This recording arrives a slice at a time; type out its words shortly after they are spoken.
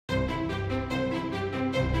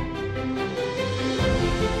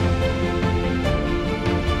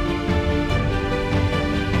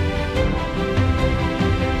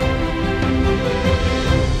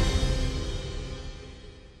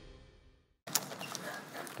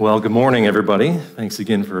Well, good morning, everybody. Thanks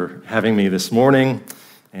again for having me this morning.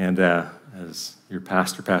 And as your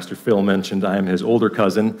pastor, Pastor Phil, mentioned, I am his older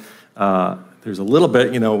cousin. There's a little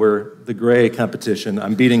bit, we're the gray competition.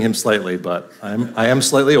 I'm beating him slightly, but I am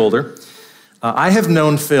slightly older. I have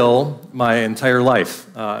known Phil my entire life.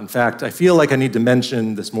 In fact, I feel like I need to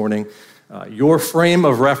mention this morning, your frame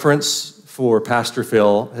of reference for Pastor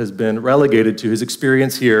Phil has been relegated to his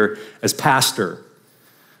experience here as pastor.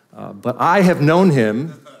 But I have known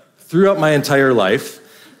him throughout my entire life.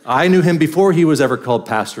 I knew him before he was ever called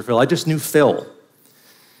Pastor Phil. I just knew Phil.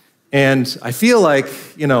 And I feel like,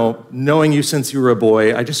 knowing you since you were a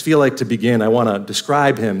boy, I just feel like to begin, I want to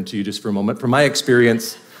describe him to you just for a moment from my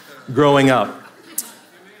experience growing up.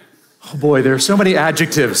 Oh boy, there are so many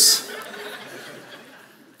adjectives.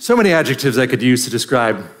 So many adjectives I could use to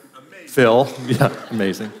describe amazing. Phil. Yeah,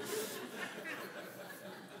 amazing.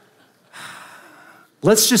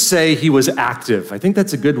 Let's just say he was active. I think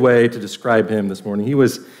that's a good way to describe him this morning. He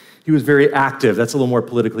was very active. That's a little more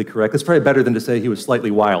politically correct. That's probably better than to say he was slightly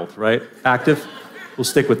wild, right? Active? We'll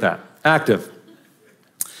stick with that. Active.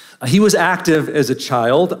 He was active as a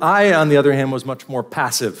child. I, on the other hand, was much more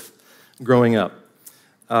passive growing up.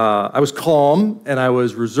 I was calm and I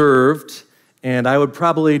was reserved, and I would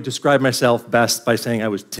probably describe myself best by saying I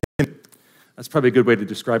was timid. That's probably a good way to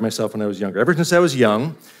describe myself when I was younger. Ever since I was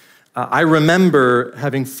young, I remember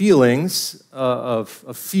having feelings of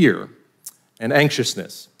fear and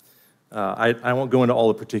anxiousness. I won't go into all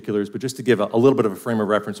the particulars, but just to give a little bit of a frame of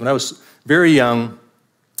reference, when I was very young,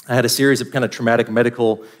 I had a series of kind of traumatic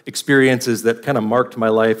medical experiences that kind of marked my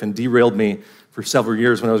life and derailed me for several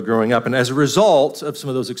years when I was growing up. And as a result of some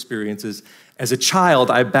of those experiences, as a child,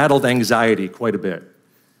 I battled anxiety quite a bit.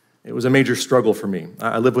 It was a major struggle for me.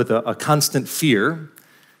 I lived with a constant fear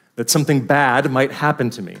that something bad might happen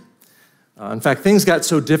to me. In fact, things got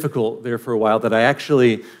so difficult there for a while that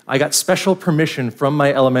I got special permission from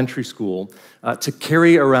my elementary school to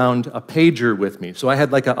carry around a pager with me. So I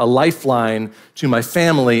had like a lifeline to my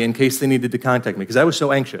family in case they needed to contact me, because I was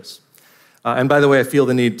so anxious. And by the way, I feel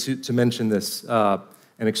the need to mention this and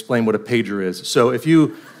explain what a pager is. So if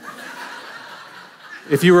you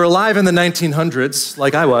were alive in the 1900s,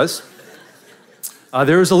 like I was,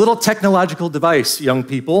 there was a little technological device, young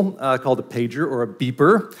people, called a pager or a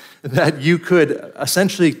beeper that you could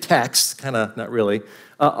essentially text, kind of, not really,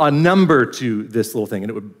 a number to this little thing.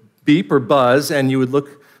 And it would beep or buzz, and you would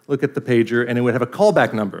look at the pager, and it would have a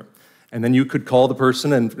callback number. And then you could call the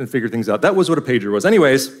person and figure things out. That was what a pager was.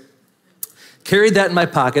 Anyways, carried that in my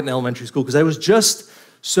pocket in elementary school because I was just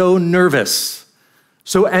so nervous,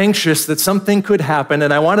 so anxious that something could happen,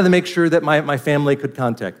 and I wanted to make sure that my family could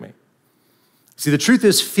contact me. See, the truth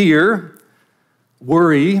is fear,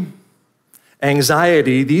 worry,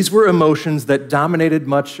 anxiety, these were emotions that dominated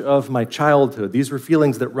much of my childhood. These were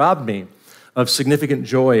feelings that robbed me of significant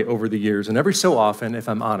joy over the years. And every so often, if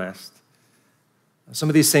I'm honest, some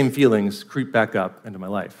of these same feelings creep back up into my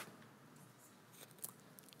life.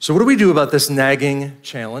 So what do we do about this nagging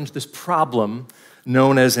challenge, this problem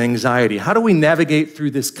known as anxiety? How do we navigate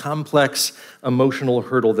through this complex emotional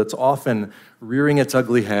hurdle that's often rearing its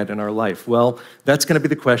ugly head in our life? Well, that's going to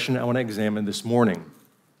be the question I want to examine this morning.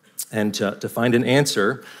 And to find an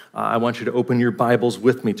answer, I want you to open your Bibles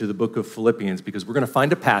with me to the book of Philippians, because we're going to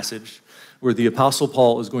find a passage where the Apostle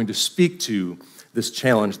Paul is going to speak to this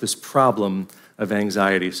challenge, this problem of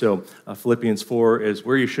anxiety. So Philippians 4 is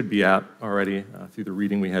where you should be at already through the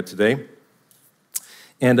reading we had today.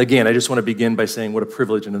 And again, I just want to begin by saying what a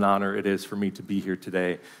privilege and an honor it is for me to be here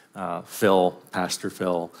today. Phil, Pastor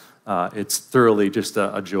Phil, it's thoroughly just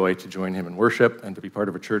a joy to join him in worship and to be part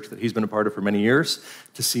of a church that he's been a part of for many years,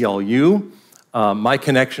 to see all you. My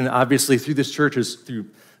connection, obviously, through this church is through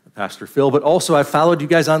Pastor Phil, but also I've followed you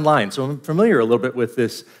guys online, so I'm familiar a little bit with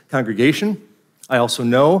this congregation. I also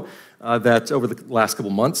know that over the last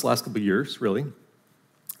couple months, last couple years, really,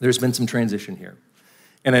 there's been some transition here.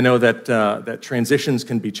 And I know that transitions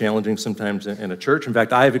can be challenging sometimes in a church. In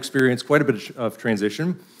fact, I have experienced quite a bit of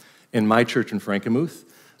transition in my church in Frankenmuth.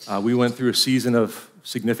 We went through a season of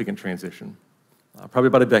significant transition, probably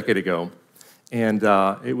about a decade ago, and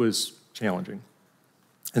it was challenging.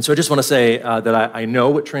 And so I just want to say that I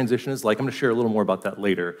know what transition is like. I'm going to share a little more about that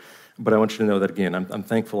later, but I want you to know that, again, I'm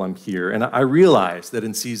thankful I'm here. And I realize that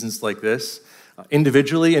in seasons like this,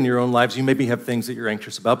 individually in your own lives, you maybe have things that you're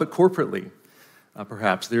anxious about, but corporately,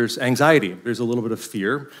 perhaps there's anxiety. There's a little bit of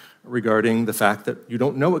fear regarding the fact that you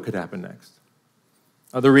don't know what could happen next.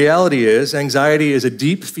 The reality is, anxiety is a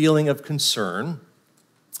deep feeling of concern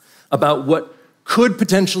about what could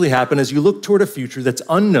potentially happen as you look toward a future that's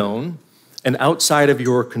unknown and outside of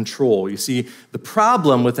your control. You see, the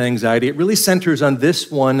problem with anxiety, it really centers on this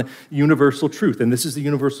one universal truth, and this is the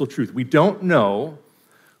universal truth. We don't know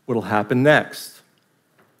what will happen next.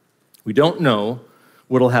 We don't know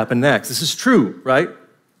what will happen next. This is true, right?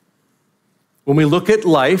 When we look at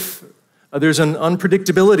life, there's an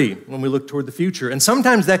unpredictability when we look toward the future, and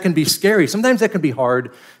sometimes that can be scary. Sometimes that can be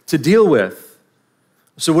hard to deal with.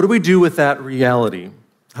 So what do we do with that reality?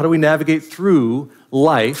 How do we navigate through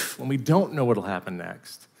life when we don't know what will happen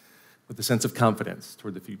next with a sense of confidence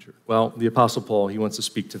toward the future? Well, the Apostle Paul, he wants to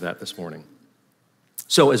speak to that this morning.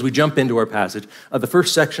 So as we jump into our passage, the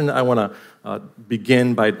first section I want to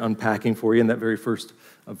begin by unpacking for you in that very first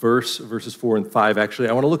verse, verses 4 and 5, actually.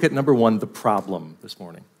 I want to look at number 1, the problem this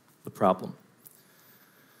morning, the problem.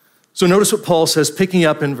 So notice what Paul says, picking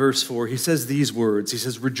up in verse 4. He says these words. He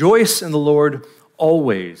says, "Rejoice in the Lord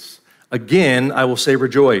always. Again, I will say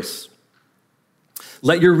rejoice.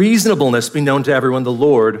 Let your reasonableness be known to everyone. The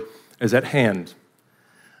Lord is at hand."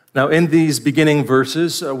 Now, in these beginning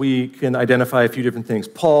verses, we can identify a few different things.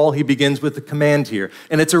 Paul, he begins with a command here,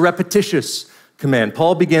 and it's a repetitious command.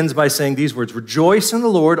 Paul begins by saying these words, "Rejoice in the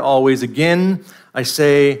Lord always. Again, I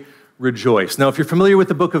say rejoice." Now, if you're familiar with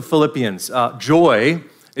the book of Philippians, joy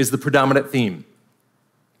is the predominant theme.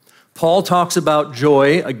 Paul talks about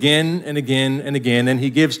joy again and again and again, and he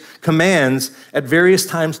gives commands at various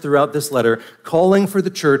times throughout this letter, calling for the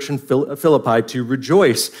church in Philippi to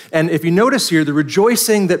rejoice. And if you notice here, the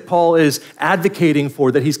rejoicing that Paul is advocating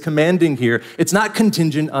for, that he's commanding here, it's not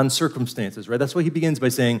contingent on circumstances, right? That's why he begins by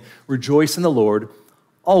saying, "Rejoice in the Lord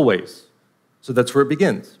always." So that's where it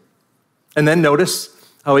begins. And then notice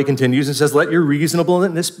how he continues and says, "Let your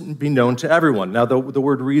reasonableness be known to everyone." Now, the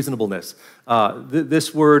word reasonableness,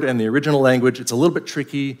 this word and the original language, it's a little bit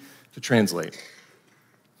tricky to translate.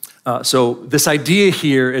 So this idea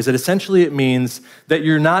here is that essentially it means that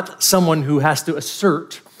you're not someone who has to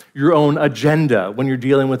assert your own agenda when you're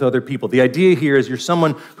dealing with other people. The idea here is you're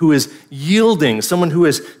someone who is yielding, someone who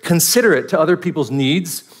is considerate to other people's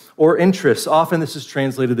needs or interests. Often this is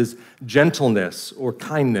translated as gentleness or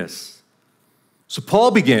kindness. So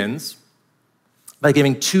Paul begins by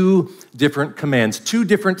giving 2 different commands, 2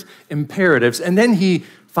 different imperatives, and then he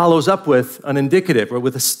follows up with an indicative or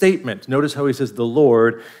with a statement. Notice how he says, "The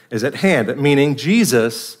Lord is at hand," meaning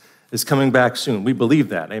Jesus is coming back soon. We believe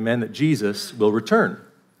that, amen, that Jesus will return.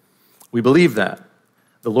 We believe that.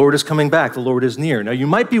 The Lord is coming back. The Lord is near. Now, you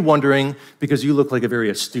might be wondering, because you look like a very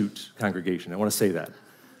astute congregation. I want to say that.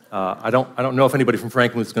 I don't know if anybody from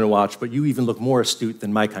Franklin is going to watch, but you even look more astute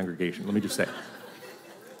than my congregation. Let me just say.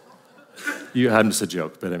 I'm just a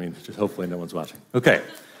joke, but I mean, just hopefully no one's watching. Okay.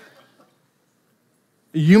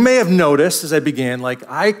 You may have noticed as I began, like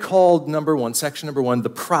I called section number 1, the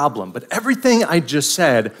problem, but everything I just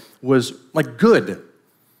said was like good.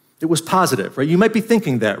 It was positive, right? You might be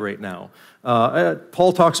thinking that right now.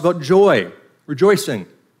 Paul talks about joy, rejoicing.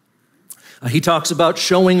 He talks about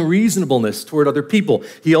showing reasonableness toward other people.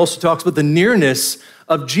 He also talks about the nearness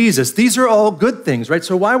of Jesus. These are all good things, right?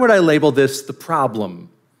 So why would I label this the problem?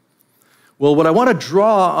 Well, what I want to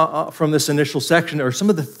draw from this initial section are some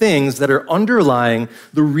of the things that are underlying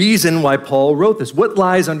the reason why Paul wrote this. What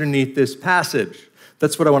lies underneath this passage?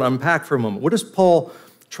 That's what I want to unpack for a moment. What is Paul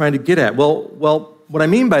trying to get at? Well, what I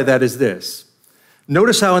mean by that is this.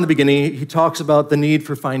 Notice how in the beginning he talks about the need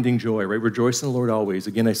for finding joy, right? Rejoice in the Lord always.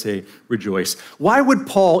 Again, I say rejoice. Why would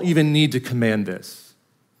Paul even need to command this?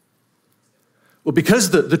 Well, because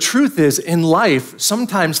the truth is, in life,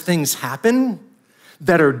 sometimes things happen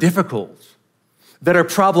that are difficult, that are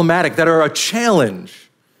problematic, that are a challenge.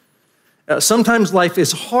 Sometimes life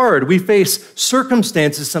is hard. We face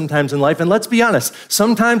circumstances sometimes in life, and let's be honest,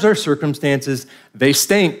 sometimes our circumstances, they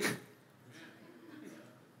stink.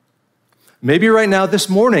 Maybe right now, this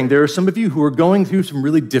morning, there are some of you who are going through some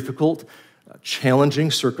really difficult, challenging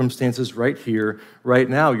circumstances right here, right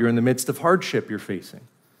now. You're in the midst of hardship you're facing.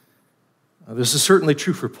 This is certainly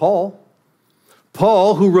true for Paul.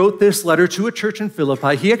 Paul, who wrote this letter to a church in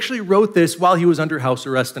Philippi, he actually wrote this while he was under house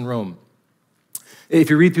arrest in Rome. If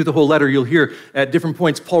you read through the whole letter, you'll hear at different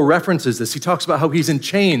points, Paul references this. He talks about how he's in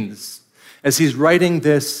chains as he's writing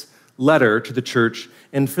this letter to the church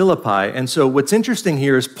in Philippi. And so what's interesting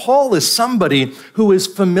here is Paul is somebody who is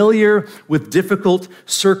familiar with difficult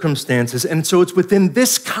circumstances. And so it's within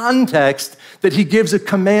this context that he gives a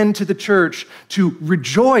command to the church to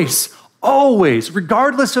rejoice always,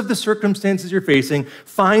 regardless of the circumstances you're facing,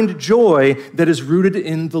 find joy that is rooted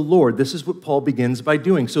in the Lord. This is what Paul begins by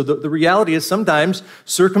doing. So the reality is sometimes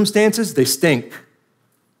circumstances, they stink.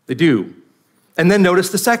 They do. And then notice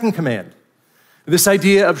the second command. This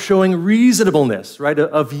idea of showing reasonableness, right?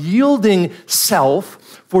 Of yielding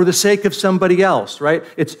self for the sake of somebody else, right?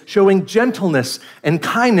 It's showing gentleness and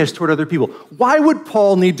kindness toward other people. Why would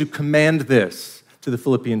Paul need to command this to the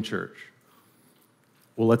Philippian church?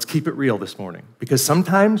 Well, let's keep it real this morning, because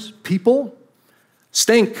sometimes people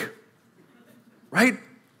stink, right?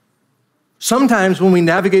 Sometimes when we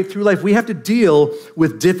navigate through life, we have to deal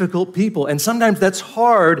with difficult people, and sometimes that's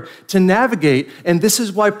hard to navigate, and this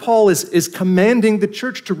is why Paul is commanding the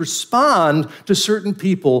church to respond to certain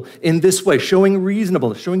people in this way, showing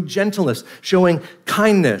reasonableness, showing gentleness, showing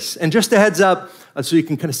kindness. And just a heads up, so you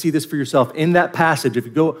can kind of see this for yourself, in that passage, if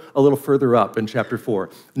you go a little further up in chapter 4,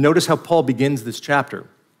 notice how Paul begins this chapter.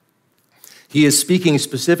 He is speaking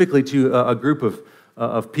specifically to a group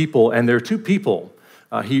of people, and there are two people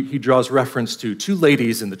he draws reference to, two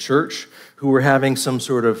ladies in the church who were having some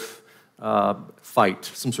sort of fight,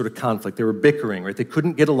 some sort of conflict. They were bickering, right? They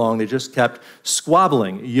couldn't get along. They just kept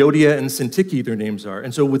squabbling. Euodia and Syntyche, their names are.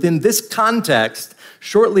 And so within this context,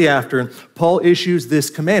 shortly after, Paul issues this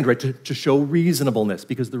command, right, to show reasonableness,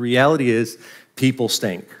 because the reality is people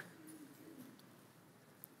stink.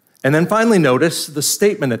 And then finally, notice the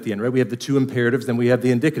statement at the end, right? We have the two imperatives, then we have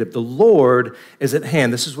the indicative. The Lord is at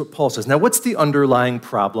hand. This is what Paul says. Now, what's the underlying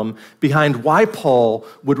problem behind why Paul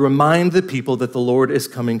would remind the people that the Lord is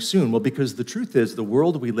coming soon? Well, because the truth is, the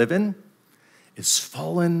world we live in is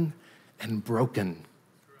fallen and broken.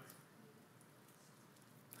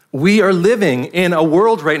 We are living in a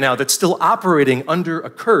world right now that's still operating under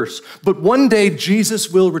a curse, but one day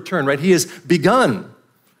Jesus will return, right? He has begun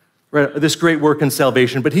this great work in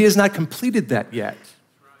salvation, but he has not completed that yet.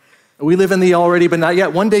 We live in the already, but not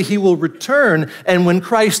yet. One day he will return, and when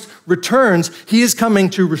Christ returns, he is coming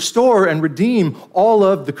to restore and redeem all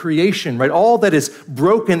of the creation, right? All that is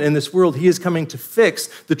broken in this world, he is coming to fix.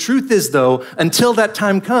 The truth is, though, until that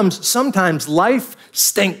time comes, sometimes life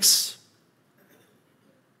stinks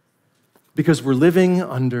because we're living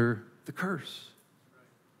under the curse.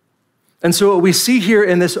 And so what we see here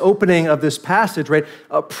in this opening of this passage, right,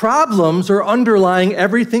 problems are underlying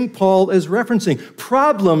everything Paul is referencing.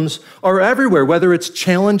 Problems are everywhere, whether it's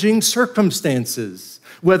challenging circumstances,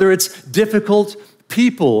 whether it's difficult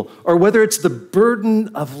people, or whether it's the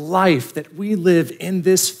burden of life that we live in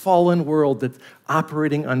this fallen world that's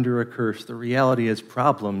operating under a curse. The reality is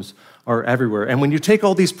problems are everywhere. And when you take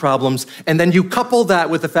all these problems and then you couple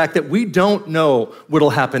that with the fact that we don't know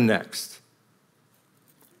what'll happen next,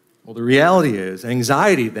 well, the reality is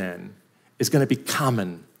anxiety then is going to be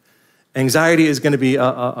common. Anxiety is going to be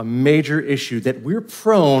a major issue that we're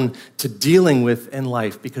prone to dealing with in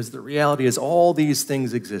life, because the reality is all these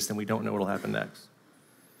things exist and we don't know what will happen next.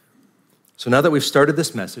 So now that we've started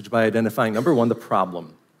this message by identifying, number one, the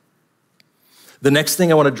problem, the next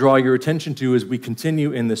thing I want to draw your attention to as we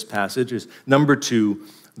continue in this passage is, number two,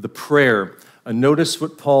 the prayer. Notice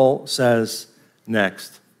what Paul says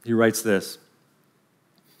next. He writes this: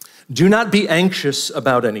 "Do not be anxious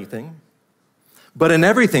about anything, but in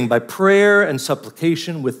everything, by prayer and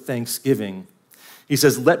supplication with thanksgiving," he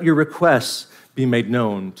says, "let your requests be made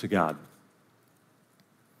known to God."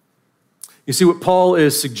 You see, what Paul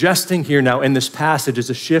is suggesting here now in this passage is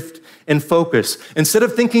a shift in focus. Instead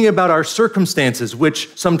of thinking about our circumstances, which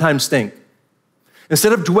sometimes stink,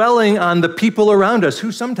 instead of dwelling on the people around us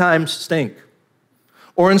who sometimes stink,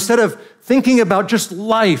 or instead of thinking about just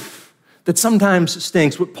life that sometimes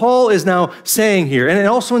stinks, what Paul is now saying here, and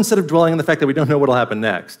also instead of dwelling on the fact that we don't know what will happen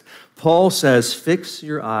next, Paul says, fix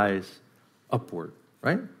your eyes upward,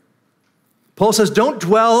 right? Paul says, don't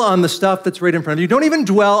dwell on the stuff that's right in front of you. Don't even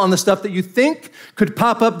dwell on the stuff that you think could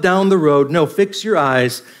pop up down the road. No, fix your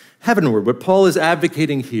eyes heavenward. What Paul is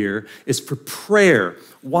advocating here is for prayer.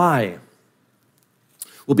 Why?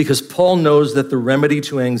 Well, because Paul knows that the remedy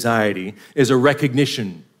to anxiety is a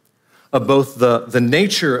recognition of both the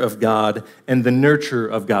nature of God and the nurture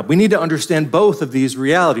of God. We need to understand both of these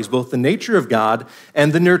realities, both the nature of God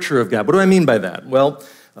and the nurture of God. What do I mean by that? Well,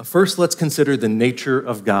 first let's consider the nature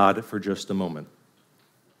of God for just a moment.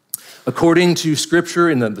 According to Scripture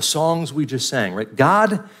in the songs we just sang, right,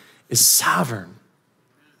 God is sovereign.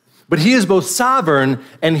 But he is both sovereign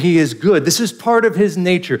and he is good. This is part of his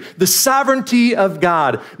nature. The sovereignty of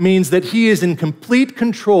God means that he is in complete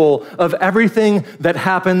control of everything that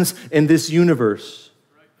happens in this universe.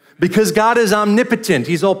 Because God is omnipotent,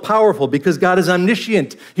 he's all-powerful. Because God is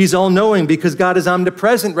omniscient, he's all-knowing. Because God is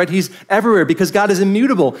omnipresent, right? He's everywhere. Because God is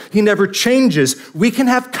immutable, he never changes. We can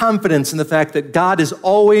have confidence in the fact that God is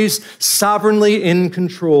always sovereignly in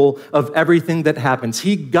control of everything that happens.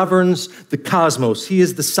 He governs the cosmos. He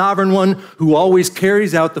is the sovereign one who always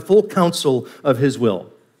carries out the full counsel of his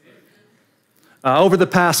will. Over the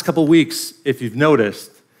past couple weeks, if you've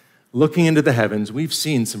noticed, looking into the heavens, we've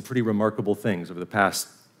seen some pretty remarkable things over the past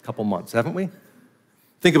couple months, haven't we?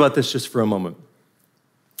 Think about this just for a moment.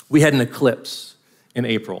 We had an eclipse in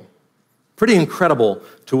April. Pretty incredible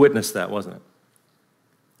to witness that, wasn't it?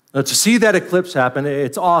 Now, to see that eclipse happen,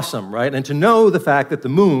 it's awesome, right? And to know the fact that the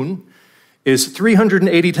moon is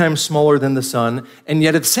 380 times smaller than the sun, and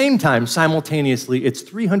yet at the same time, simultaneously, it's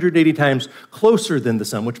 380 times closer than the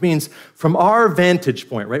sun, which means from our vantage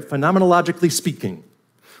point, right, phenomenologically speaking,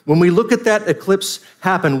 when we look at that eclipse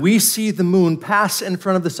happen, we see the moon pass in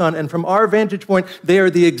front of the sun, and from our vantage point, they are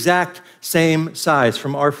the exact same size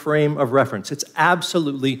from our frame of reference. It's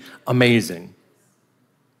absolutely amazing.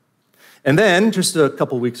 And then, just a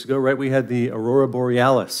couple weeks ago, right, we had the Aurora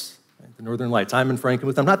Borealis, the Northern Lights. I'm in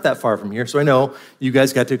Frankenmuth. I'm not that far from here, so I know you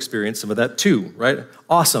guys got to experience some of that too, right?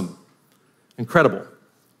 Awesome. Incredible.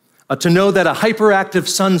 To know that a hyperactive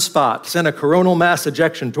sunspot sent a coronal mass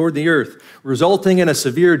ejection toward the Earth, resulting in a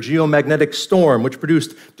severe geomagnetic storm, which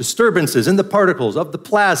produced disturbances in the particles of the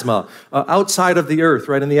plasma outside of the Earth,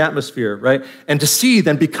 right, in the atmosphere, right? And to see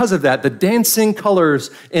then, because of that, the dancing colors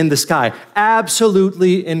in the sky.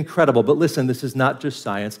 Absolutely incredible. But listen, this is not just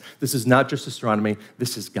science. This is not just astronomy.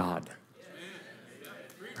 This is God.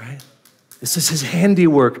 Right? This is his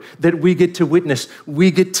handiwork that we get to witness. We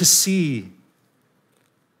get to see.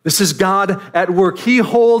 This is God at work. He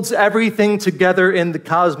holds everything together in the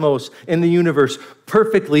cosmos, in the universe,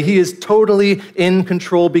 perfectly. He is totally in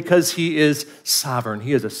control because he is sovereign.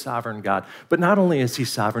 He is a sovereign God. But not only is he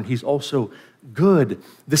sovereign, he's also good.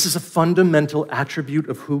 This is a fundamental attribute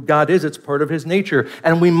of who God is. It's part of his nature.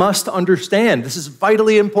 And we must understand, this is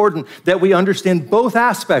vitally important, that we understand both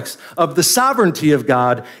aspects of the sovereignty of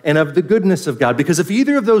God and of the goodness of God. Because if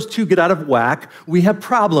either of those two get out of whack, we have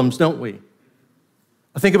problems, don't we?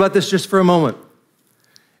 Think about this just for a moment.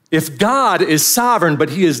 If God is sovereign, but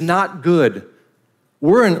he is not good,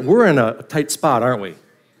 we're in a tight spot, aren't we?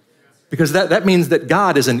 Because that means that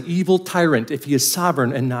God is an evil tyrant if he is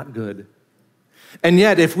sovereign and not good. And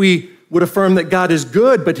yet, if we would affirm that God is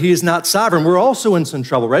good, but he is not sovereign, we're also in some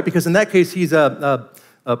trouble, right? Because in that case, he's a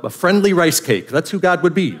friendly rice cake. That's who God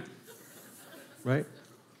would be, right?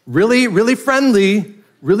 Really, really friendly,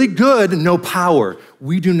 really good, no power.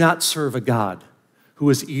 We do not serve a God who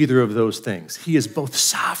is either of those things. He is both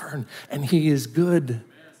sovereign and he is good.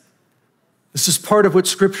 This is part of what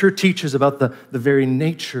Scripture teaches about the very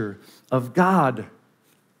nature of God.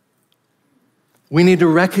 We need to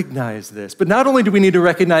recognize this. But not only do we need to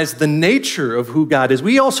recognize the nature of who God is,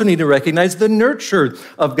 we also need to recognize the nurture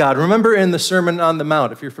of God. Remember in the Sermon on the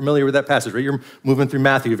Mount, if you're familiar with that passage, right? You're moving through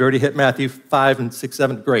Matthew. You've already hit Matthew 5 and 6,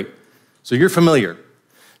 7. Great. So you're familiar.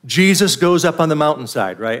 Jesus goes up on the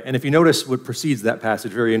mountainside, right? And if you notice what precedes that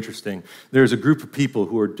passage, very interesting. There's a group of people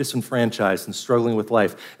who are disenfranchised and struggling with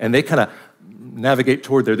life, and they kind of navigate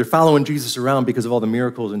toward there. They're following Jesus around because of all the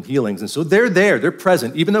miracles and healings. And so they're there, they're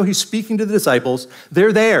present. Even though he's speaking to the disciples,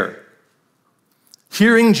 they're there,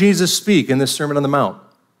 hearing Jesus speak in this Sermon on the Mount.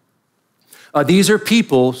 These are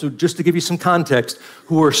people, so just to give you some context,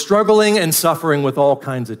 who are struggling and suffering with all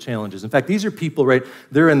kinds of challenges. In fact, these are people, right,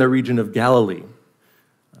 they're in the region of Galilee.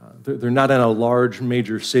 They're not in a large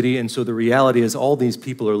major city, and so the reality is all these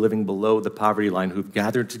people are living below the poverty line who've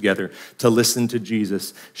gathered together to listen to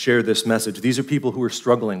Jesus share this message. These are people who are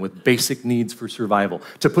struggling with basic needs for survival.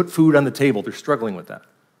 To put food on the table, they're struggling with that.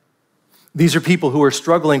 These are people who are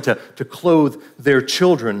struggling to clothe their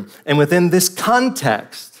children, and within this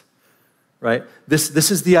context, right,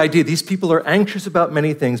 this is the idea. These people are anxious about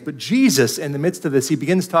many things, but Jesus, in the midst of this, he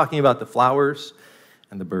begins talking about the flowers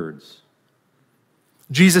and the birds.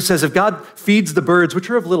 Jesus says, if God feeds the birds, which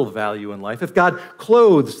are of little value in life, if God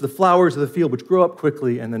clothes the flowers of the field, which grow up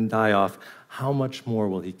quickly and then die off, how much more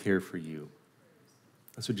will he care for you?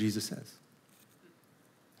 That's what Jesus says.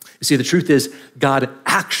 You see, the truth is, God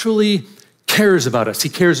actually cares about us. He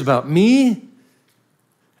cares about me,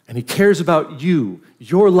 and he cares about you,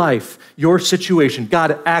 your life, your situation.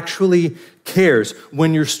 God actually cares.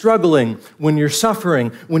 When you're struggling, when you're suffering,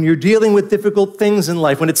 when you're dealing with difficult things in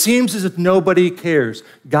life, when it seems as if nobody cares,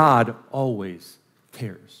 God always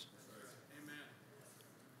cares. Amen.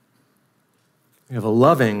 We have a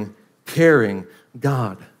loving, caring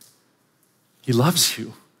God. He loves you.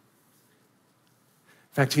 In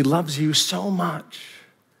fact, he loves you so much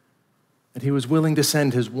that he was willing to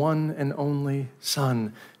send his one and only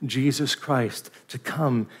Son, Jesus Christ, to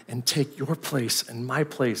come and take your place and my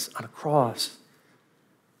place on a cross,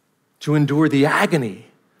 to endure the agony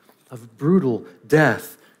of brutal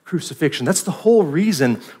death, crucifixion. That's the whole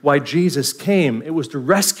reason why Jesus came. It was to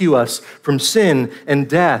rescue us from sin and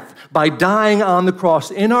death by dying on the cross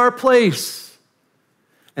in our place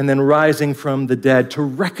and then rising from the dead to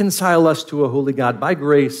reconcile us to a holy God by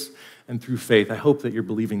grace and through faith. I hope that you're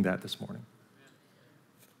believing that this morning.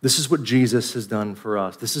 This is what Jesus has done for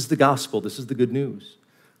us. This is the gospel. This is the good news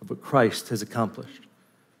of what Christ has accomplished.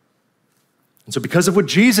 And so because of what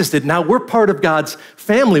Jesus did, now we're part of God's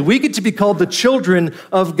family. We get to be called the children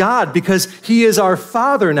of God because he is our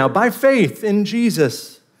Father now by faith in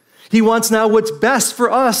Jesus. He wants now what's best for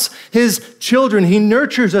us, his children. He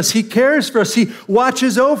nurtures us. He cares for us. He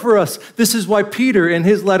watches over us. This is why Peter, in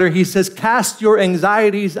his letter, he says, cast your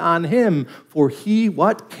anxieties on him, for he,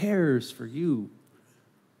 what? Cares for you.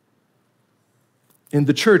 In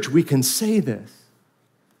the church, we can say this.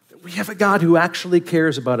 That we have a God who actually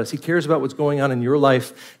cares about us. He cares about what's going on in your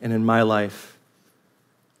life and in my life.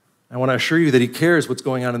 I want to assure you that he cares what's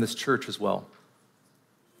going on in this church as well.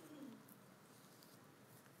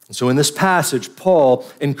 So in this passage, Paul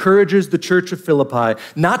encourages the church of Philippi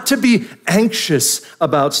not to be anxious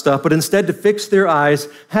about stuff, but instead to fix their eyes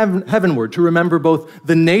heavenward, to remember both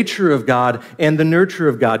the nature of God and the nurture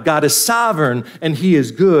of God. God is sovereign, and he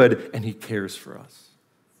is good, and he cares for us.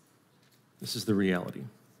 This is the reality.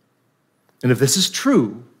 And if this is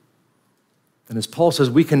true, then as Paul says,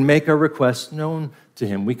 we can make our requests known to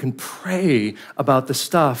him. We can pray about the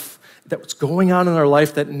stuff that's going on in our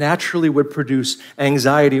life that naturally would produce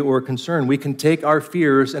anxiety or concern. We can take our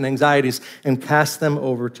fears and anxieties and cast them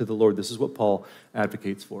over to the Lord. This is what Paul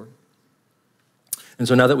advocates for. And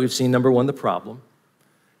so now that we've seen, number one, the problem,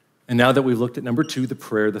 and now that we've looked at number two, the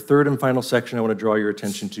prayer, the third and final section I want to draw your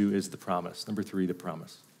attention to is the promise. Number three, the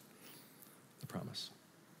promise. The promise.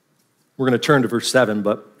 We're going to turn to verse 7,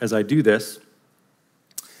 but as I do this,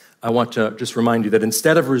 I want to just remind you that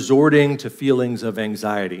instead of resorting to feelings of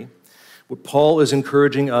anxiety, what Paul is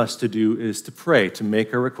encouraging us to do is to pray, to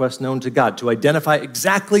make our requests known to God, to identify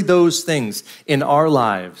exactly those things in our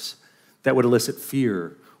lives that would elicit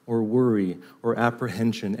fear or worry or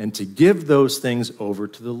apprehension, and to give those things over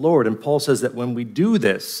to the Lord. And Paul says that when we do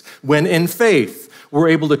this, when in faith we're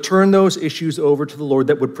able to turn those issues over to the Lord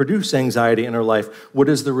that would produce anxiety in our life, what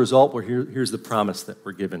is the result? Well, here's the promise that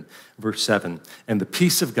we're given. Verse 7, and the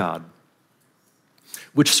peace of God,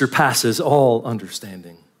 which surpasses all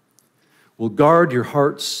understanding, will guard your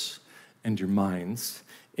hearts and your minds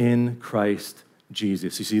in Christ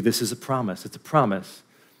Jesus. You see, this is a promise. It's a promise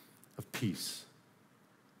of peace.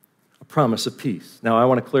 A promise of peace. Now, I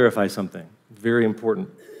want to clarify something very important.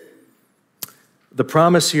 The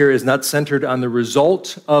promise here is not centered on the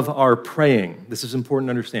result of our praying. This is important to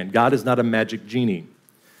understand. God is not a magic genie.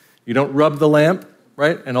 You don't rub the lamp,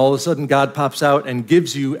 right? And all of a sudden God pops out and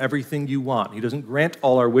gives you everything you want. He doesn't grant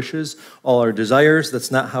all our wishes, all our desires. That's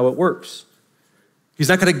not how it works. He's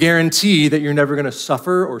not going to guarantee that you're never going to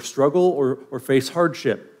suffer or struggle or face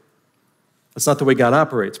hardship. That's not the way God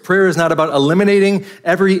operates. Prayer is not about eliminating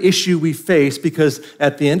every issue we face, because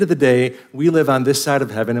at the end of the day, we live on this side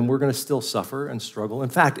of heaven and we're going to still suffer and struggle. In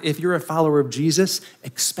fact, if you're a follower of Jesus,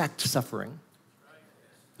 expect suffering.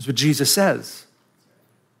 That's what Jesus says.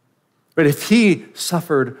 But if he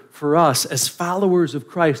suffered for us as followers of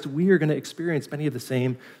Christ, we are going to experience many of the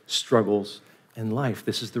same struggles in life.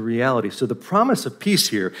 This is the reality. So the promise of peace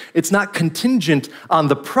here, it's not contingent on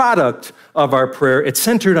the product of our prayer. It's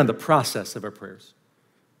centered on the process of our prayers.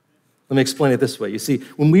 Let me explain it this way. You see,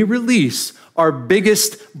 when we release our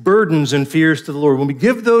biggest burdens and fears to the Lord, when we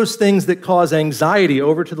give those things that cause anxiety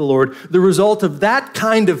over to the Lord, the result of that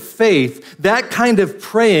kind of faith, that kind of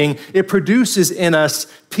praying, it produces in us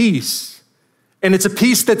peace. And it's a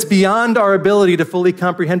peace that's beyond our ability to fully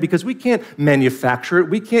comprehend, because we can't manufacture it.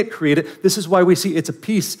 We can't create it. This is why we see it's a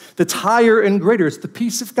peace that's higher and greater. It's the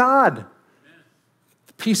peace of God.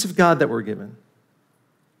 The peace of God that we're given.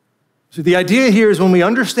 So the idea here is when we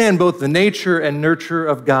understand both the nature and nurture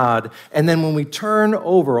of God, and then when we turn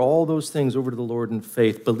over all those things over to the Lord in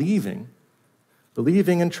faith, believing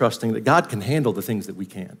and trusting that God can handle the things that we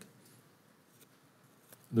can't.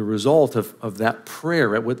 The result of that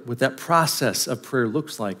prayer, what that process of prayer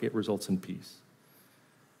looks like, it results in peace.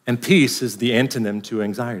 And peace is the antonym to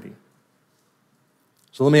anxiety.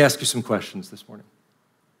 So let me ask you some questions this morning.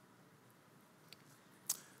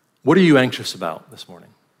 What are you anxious about this morning?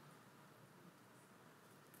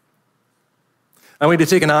 I want you to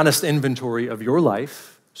take an honest inventory of your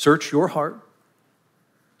life, search your heart,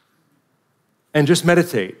 and just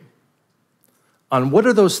meditate on what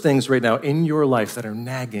are those things right now in your life that are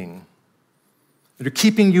nagging, that are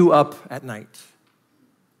keeping you up at night,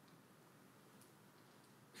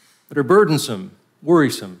 that are burdensome,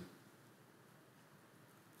 worrisome.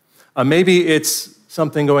 Maybe it's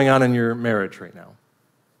something going on in your marriage right now.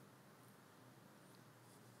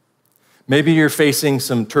 Maybe you're facing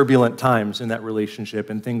some turbulent times in that relationship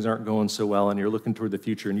and things aren't going so well and you're looking toward the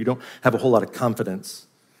future and you don't have a whole lot of confidence.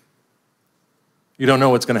 You don't know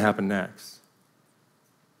what's going to happen next.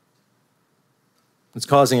 It's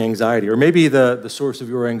causing anxiety. Or maybe the source of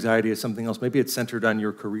your anxiety is something else. Maybe it's centered on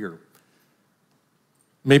your career.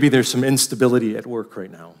 Maybe there's some instability at work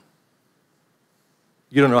right now.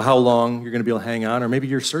 You don't know how long you're going to be able to hang on, or maybe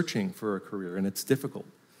you're searching for a career and it's difficult.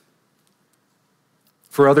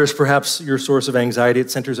 For others, perhaps your source of anxiety,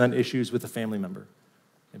 it centers on issues with a family member.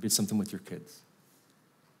 Maybe it's something with your kids.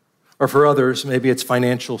 Or for others, maybe it's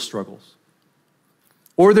financial struggles.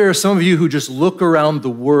 Or there are some of you who just look around the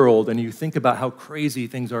world and you think about how crazy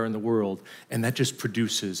things are in the world, and that just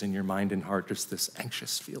produces in your mind and heart just this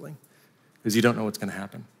anxious feeling because you don't know what's going to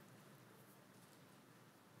happen.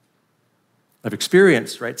 I've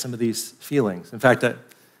experienced, right, some of these feelings. In fact,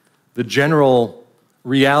 the general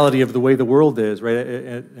reality of the way the world is, right,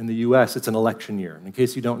 in the U.S., it's an election year. And in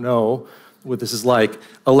case you don't know what this is like,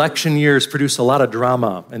 election years produce a lot of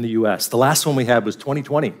drama in the U.S. The last one we had was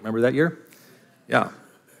 2020. Remember that year? Yeah.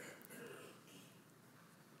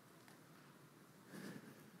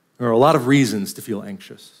 There are a lot of reasons to feel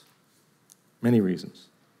anxious. Many reasons.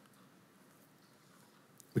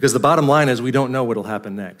 Because the bottom line is we don't know what will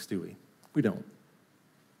happen next, do we? We don't.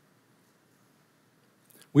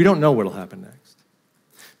 We don't know what will happen next.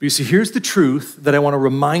 But you see, here's the truth that I want to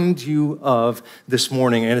remind you of this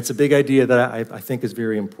morning, and it's a big idea that I think is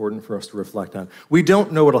very important for us to reflect on. We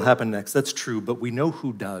don't know what will happen next, that's true, but we know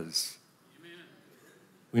who does.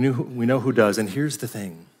 Amen. We know who does, and here's the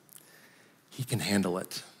thing. He can handle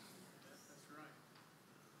it.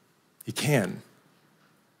 He can.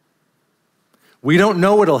 We don't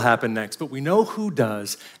know what will happen next, but we know who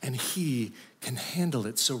does, and he can handle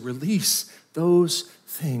it. So release those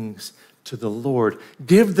things to the Lord.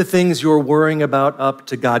 Give the things you're worrying about up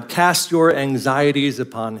to God. Cast your anxieties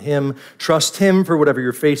upon him. Trust him for whatever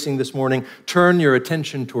you're facing this morning. Turn your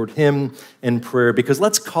attention toward him in prayer, because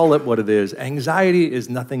let's call it what it is. Anxiety is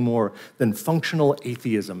nothing more than functional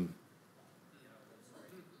atheism.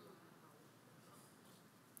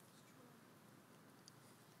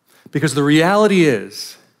 Because the reality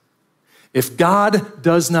is, if God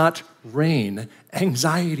does not reign,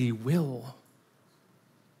 anxiety will.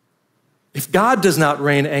 If God does not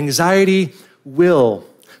reign, anxiety will.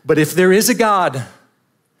 But if there is a God,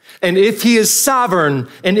 and if he is sovereign,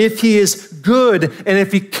 and if he is good, and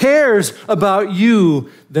if he cares about you,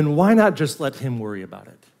 then why not just let him worry about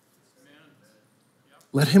it?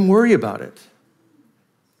 Let him worry about it.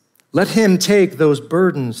 Let him take those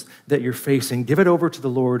burdens that you're facing, give it over to the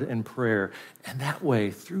Lord in prayer. And that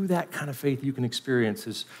way, through that kind of faith, you can experience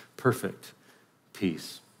his perfect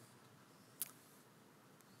peace.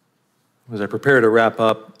 As I prepare to wrap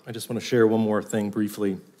up, I just want to share one more thing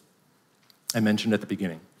briefly I mentioned at the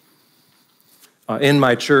beginning. In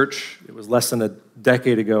my church, it was less than a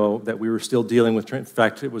decade ago that we were still dealing with, in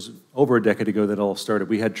fact, it was over a decade ago that it all started.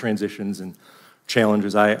 We had transitions and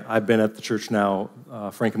challenges. I've been at the church now,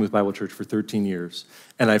 Frankenmuth Bible Church, for 13 years,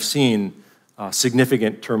 and I've seen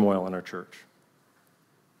significant turmoil in our church.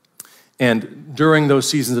 And during those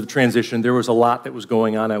seasons of transition, there was a lot that was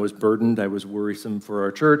going on. I was burdened. I was worrisome for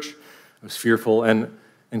our church. I was fearful. And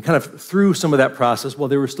kind of through some of that process, while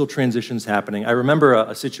there were still transitions happening, I remember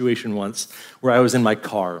a situation once where I was in my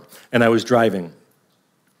car, and I was driving.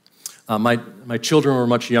 My children were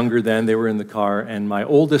much younger then. They were in the car, and my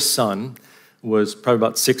oldest son was probably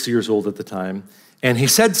about 6 years old at the time, and he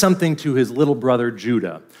said something to his little brother,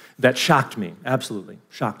 Judah, that shocked me, absolutely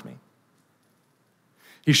shocked me.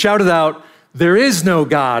 He shouted out, "There is no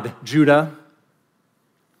God, Judah."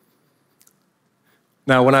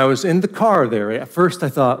 Now, when I was in the car there, at first I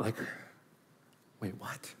thought, wait,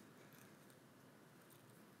 what?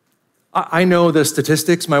 I know the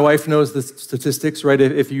statistics. My wife knows the statistics, right?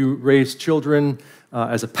 If you raise children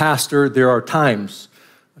as a pastor, there are times,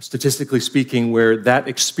 statistically speaking, where that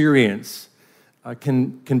experience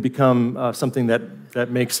can become something that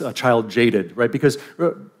makes a child jaded, right? Because,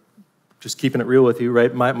 just keeping it real with you,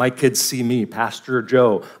 right? My kids see me, Pastor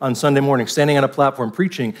Joe, on Sunday morning, standing on a platform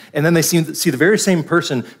preaching, and then they see the very same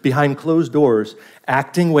person behind closed doors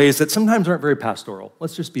acting ways that sometimes aren't very pastoral.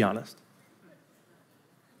 Let's just be honest.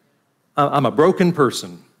 I'm a broken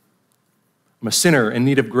person. I'm a sinner in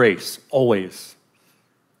need of grace, always.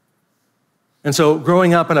 And so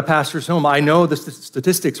growing up in a pastor's home, I know the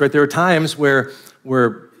statistics, right? There are times where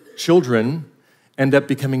children end up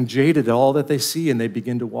becoming jaded at all that they see, and they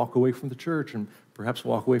begin to walk away from the church and perhaps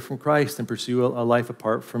walk away from Christ and pursue a life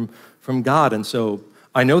apart from God. And so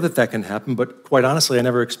I know that can happen, but quite honestly, I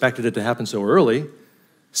never expected it to happen so early.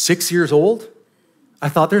 6 years old? I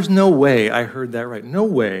thought, there's no way I heard that right. No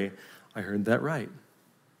way I heard that right.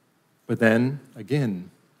 But then, again,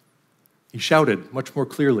 he shouted much more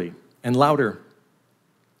clearly and louder.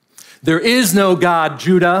 There is no God,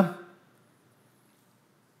 Judah.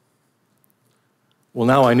 Well,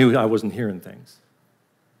 now I knew I wasn't hearing things.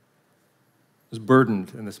 I was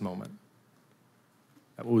burdened in this moment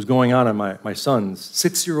at what was going on in my son's,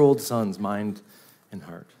 6-year-old son's mind and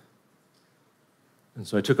heart. And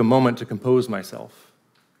so I took a moment to compose myself.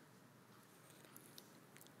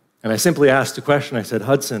 And I simply asked a question. I said,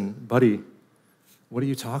 Hudson, buddy, what are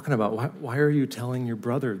you talking about? Why are you telling your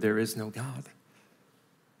brother there is no God?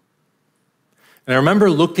 And I remember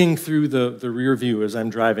looking through the rear view as I'm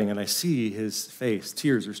driving, and I see his face.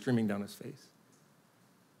 Tears are streaming down his face.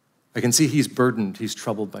 I can see he's burdened. He's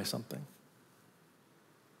troubled by something.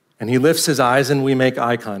 And he lifts his eyes, and we make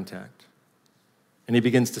eye contact. And he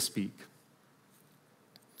begins to speak.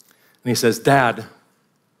 And he says, Dad,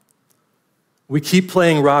 we keep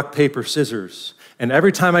playing rock, paper, scissors. And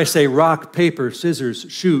every time I say rock, paper, scissors,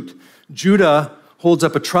 shoot, Judah holds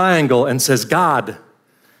up a triangle and says, God.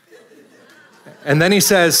 And then he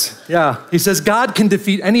says, God can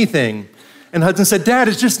defeat anything. And Hudson said, Dad,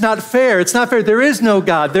 it's just not fair. It's not fair. There is no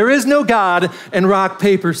God. There is no God and rock,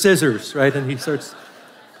 paper, scissors, right? And he starts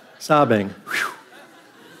sobbing. Whew.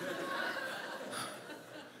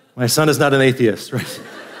 My son is not an atheist, right?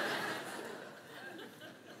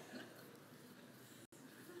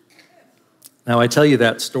 Now, I tell you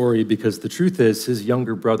that story because the truth is his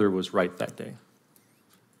younger brother was right that day.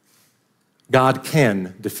 God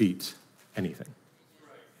can defeat anything.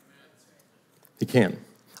 He can.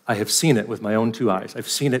 I have seen it with my own 2 eyes. I've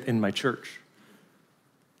seen it in my church.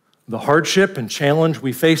 The hardship and challenge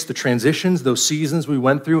we faced, the transitions, those seasons we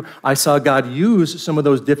went through, I saw God use some of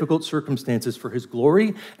those difficult circumstances for his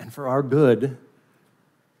glory and for our good.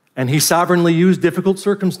 And he sovereignly used difficult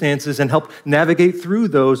circumstances and helped navigate through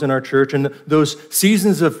those in our church. And those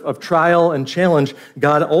seasons of trial and challenge,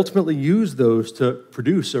 God ultimately used those to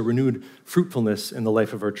produce a renewed fruitfulness in the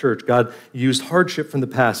life of our church. God used hardship from the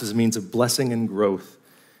past as a means of blessing and growth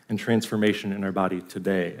and transformation in our body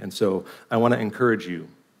today. And so I want to encourage you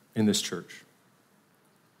in this church.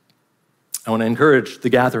 I want to encourage the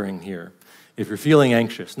gathering here. If you're feeling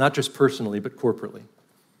anxious, not just personally, but corporately,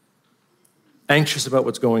 anxious about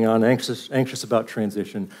what's going on, anxious about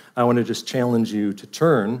transition, I want to just challenge you to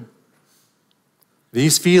turn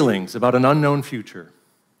these feelings about an unknown future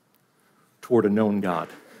toward a known God.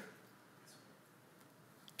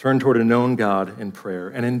 Turn toward a known God in prayer,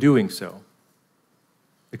 and in doing so,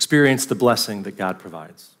 experience the blessing that God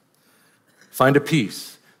provides. Find a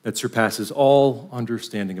peace that surpasses all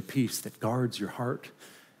understanding, a peace that guards your heart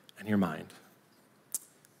and your mind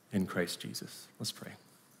in Christ Jesus. Let's pray.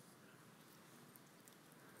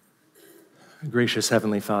 Gracious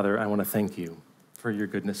Heavenly Father, I want to thank you for your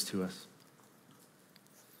goodness to us.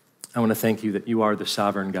 I want to thank you that you are the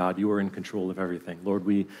sovereign God. You are in control of everything. Lord,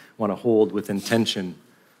 we want to hold with intention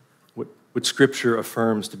what Scripture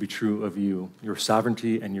affirms to be true of you, your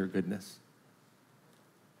sovereignty and your goodness.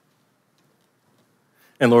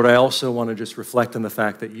 And Lord, I also want to just reflect on the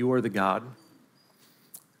fact that you are the God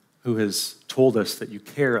who has told us that you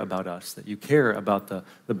care about us, that you care about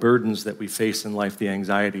the burdens that we face in life, the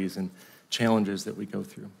anxieties and challenges that we go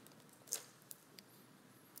through.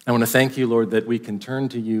 I want to thank you, Lord, that we can turn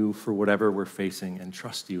to you for whatever we're facing and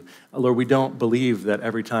trust you. Lord, we don't believe that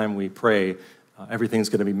every time we pray, everything's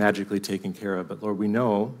going to be magically taken care of. But Lord, we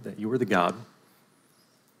know that you are the God.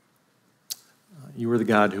 You are the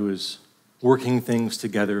God who is working things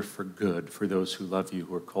together for good for those who love you,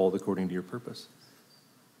 who are called according to your purpose.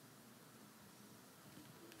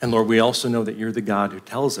 And Lord, we also know that you're the God who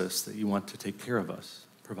tells us that you want to take care of us,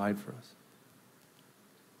 provide for us.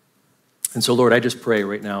 And so, Lord, I just pray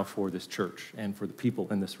right now for this church and for the people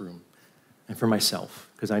in this room and for myself,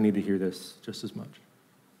 because I need to hear this just as much,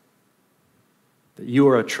 that you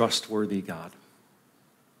are a trustworthy God,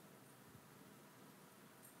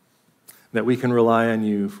 that we can rely on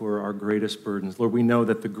you for our greatest burdens. Lord, we know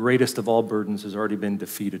that the greatest of all burdens has already been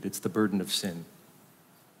defeated. It's the burden of sin.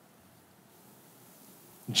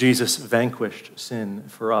 Jesus vanquished sin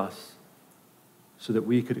for us so that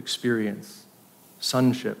we could experience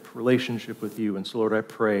sonship, relationship with you. And so, Lord, I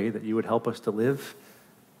pray that you would help us to live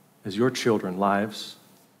as your children, lives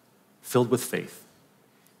filled with faith,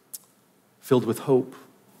 filled with hope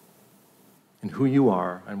in who you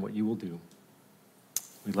are and what you will do.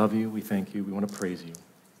 We love you. We thank you. We want to praise you.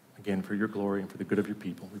 Again, for your glory and for the good of your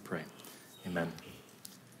people, we pray. Amen.